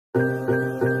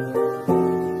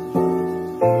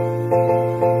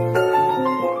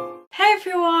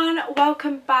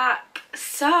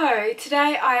So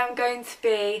today I am going to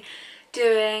be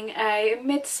doing a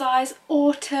mid-size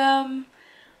autumn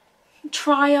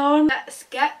try on. Let's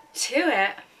get to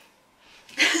it.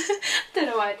 I don't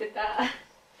know why I did that.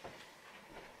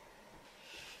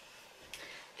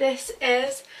 This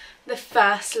is the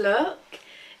first look.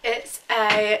 It's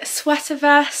a sweater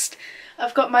vest.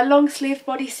 I've got my long sleeve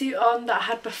bodysuit on that I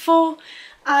had before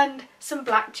and some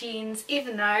black jeans,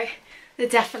 even though they're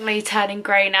definitely turning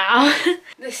grey now.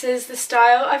 This is the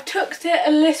style. I've tucked it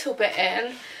a little bit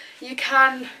in. You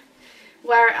can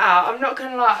wear it out. I'm not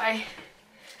gonna lie,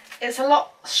 it's a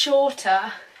lot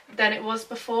shorter than it was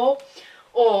before,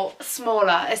 or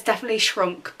smaller. It's definitely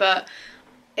shrunk, but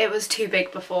it was too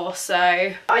big before,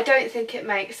 so I don't think it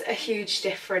makes a huge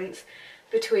difference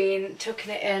between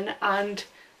tucking it in and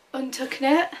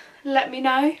untucking it. Let me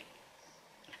know.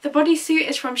 The bodysuit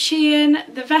is from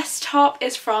Shein, the vest top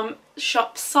is from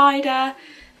Shop Cider,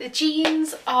 the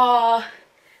jeans are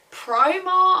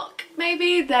Primark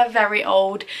maybe, they're very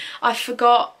old. I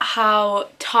forgot how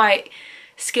tight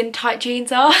skin tight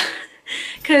jeans are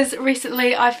because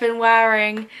recently I've been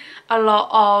wearing a lot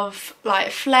of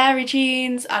like flary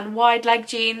jeans and wide leg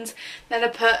jeans. Then I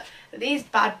put these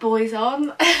bad boys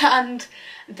on and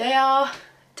they are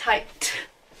tight.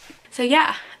 So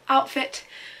yeah, outfit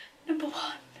number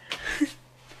one.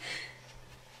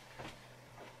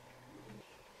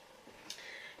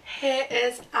 Here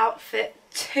is outfit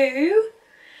two.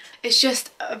 It's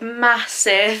just a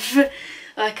massive,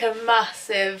 like a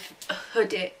massive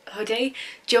hoodie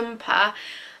jumper.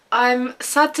 I'm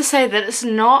sad to say that it's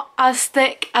not as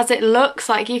thick as it looks.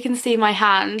 Like, you can see my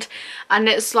hand and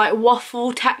it's like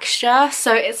waffle texture,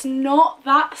 so it's not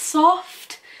that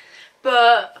soft,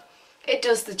 but it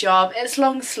does the job. It's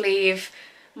long sleeve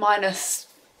minus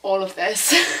all of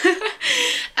this.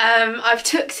 I've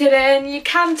tucked it in. You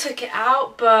can tuck it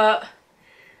out, but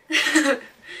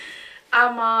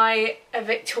am I a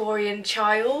Victorian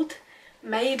child?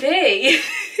 Maybe.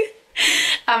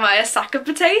 Am I a sack of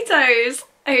potatoes?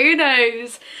 Who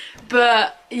knows?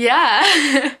 But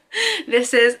yeah,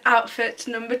 this is outfit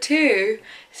number two.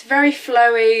 It's very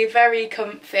flowy, very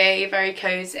comfy, very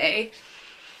cozy.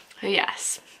 So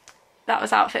yes, that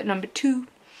was outfit number two.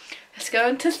 Let's go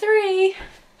on to three.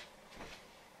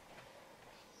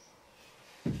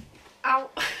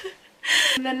 Ow.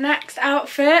 The next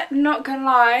outfit, not gonna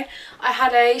lie, I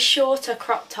had a shorter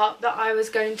crop top that I was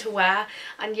going to wear,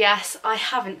 and yes, I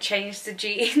haven't changed the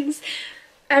jeans.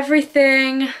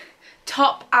 Everything,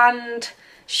 top and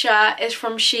shirt, is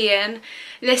from Shein.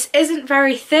 This isn't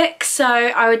very thick, so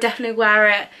I would definitely wear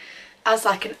it as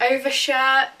like an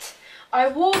overshirt. I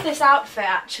wore this outfit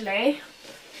actually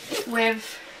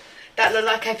with, that looked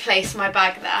like I placed my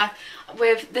bag there,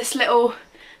 with this little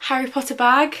Harry Potter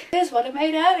bag. Here's what I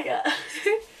made earlier.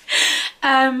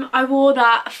 I wore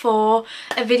that for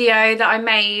a video that I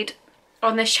made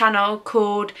on this channel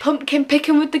called Pumpkin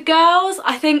Picking with the Girls.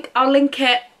 I think I'll link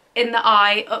it in the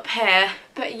eye up here.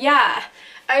 But yeah,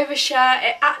 overshirt.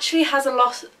 It actually has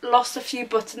lost a few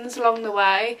buttons along the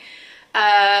way,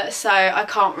 so I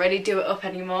can't really do it up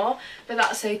anymore, but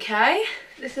that's okay.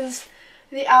 This is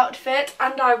the outfit,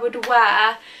 and I would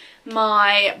wear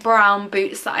my brown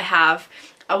boots that I have.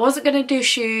 I wasn't going to do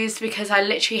shoes because I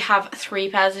literally have 3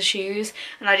 pairs of shoes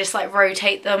and I just like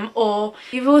rotate them, or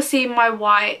you've all seen my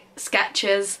white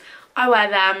Skechers. I wear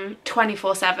them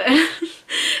 24/7.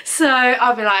 So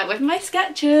I'll be like, with my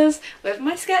Skechers, with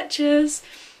my Skechers.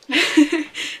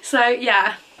 So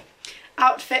yeah,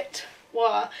 outfit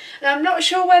one. And I'm not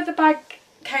sure where the bag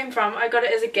came from. I got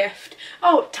it as a gift.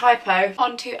 Oh, typo.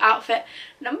 On to outfit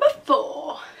number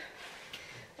four.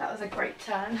 That was a great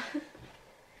turn.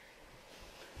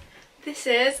 This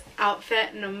is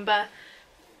outfit number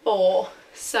four.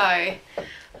 So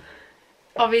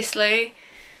obviously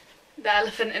the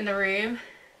elephant in the room,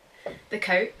 the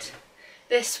coat.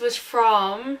 This was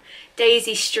from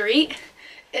Daisy Street.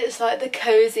 It's like the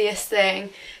coziest thing.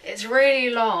 It's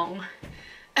really long.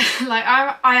 Like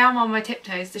I am on my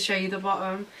tiptoes to show you the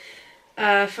bottom.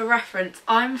 For reference,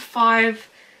 I'm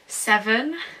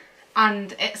 5'7"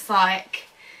 and it's like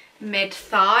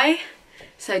mid-thigh.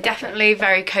 So definitely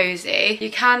very cozy.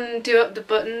 You can do up the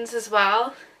buttons as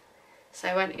well,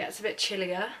 so when it gets a bit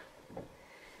chillier.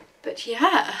 But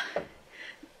yeah,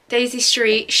 Daisy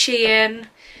Street, Shein.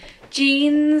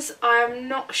 Jeans, I'm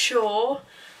not sure.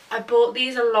 I bought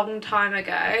these a long time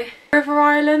ago. River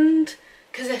Island,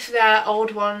 because if they're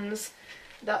old ones,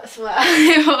 that's where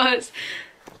it was.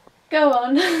 Go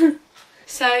on.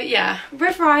 So yeah,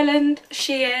 River Island,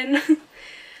 Shein,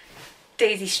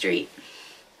 Daisy Street.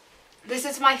 This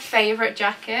is my favourite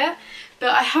jacket,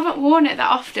 but I haven't worn it that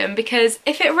often because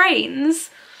if it rains,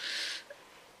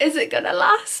 Is it gonna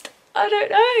last? I don't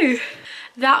know.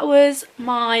 That was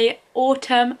my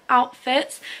autumn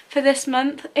outfits for this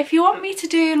month. If you want me to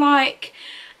do like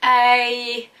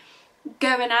a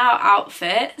going out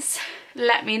outfits,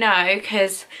 let me know,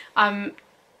 because I'm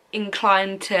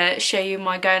inclined to show you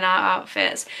my going out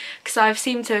outfits, because I've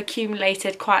seemed to have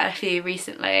accumulated quite a few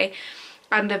recently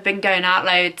and I've been going out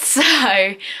loads, so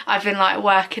I've been like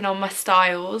working on my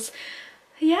styles.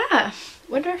 Yeah,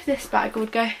 wonder if this bag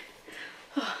would go.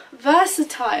 Oh,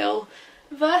 versatile.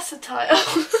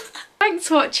 Thanks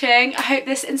for watching. I hope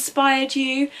this inspired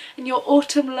you in your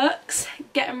autumn looks,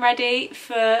 getting ready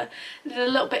for the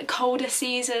little bit colder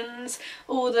seasons,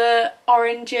 all the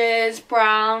oranges,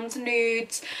 browns,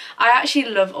 nudes. I actually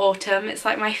love autumn. It's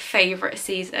like my favourite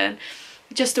season.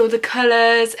 Just all the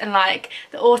colours and like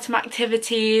the autumn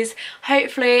activities.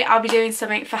 Hopefully I'll be doing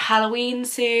something for Halloween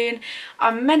soon.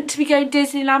 I'm meant to be going to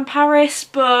Disneyland Paris,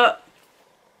 but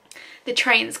the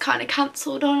train's kind of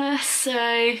cancelled on us,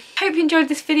 so hope you enjoyed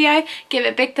this video. Give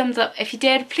it a big thumbs up if you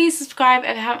did. Please subscribe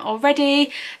if you haven't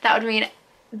already. That would mean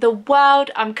the world.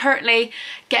 I'm currently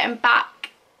getting back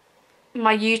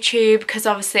my YouTube because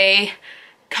obviously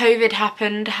COVID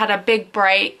happened, had a big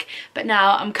break, but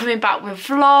now I'm coming back with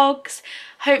vlogs,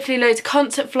 hopefully loads of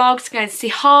concert vlogs. Going to see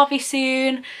Harvey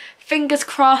soon. Fingers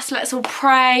crossed, let's all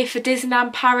pray for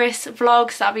Disneyland Paris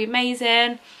vlogs, that'd be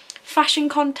amazing. Fashion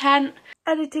content.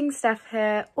 Editing Steph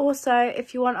here. Also,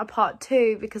 if you want a part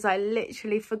 2, because I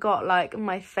literally forgot like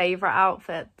my favourite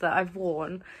outfit that I've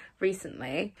worn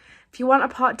recently. If you want a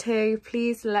part 2,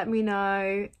 please let me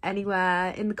know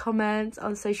anywhere in the comments,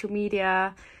 on social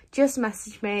media. Just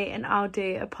message me and I'll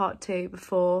do a part 2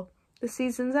 before the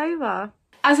season's over.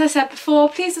 As I said before,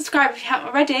 please subscribe if you haven't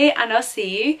already, and I'll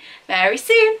see you very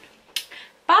soon.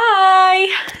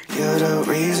 Bye! You're the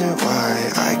reason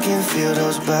why I can feel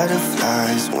those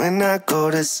butterflies when I go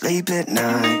to sleep at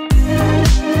night.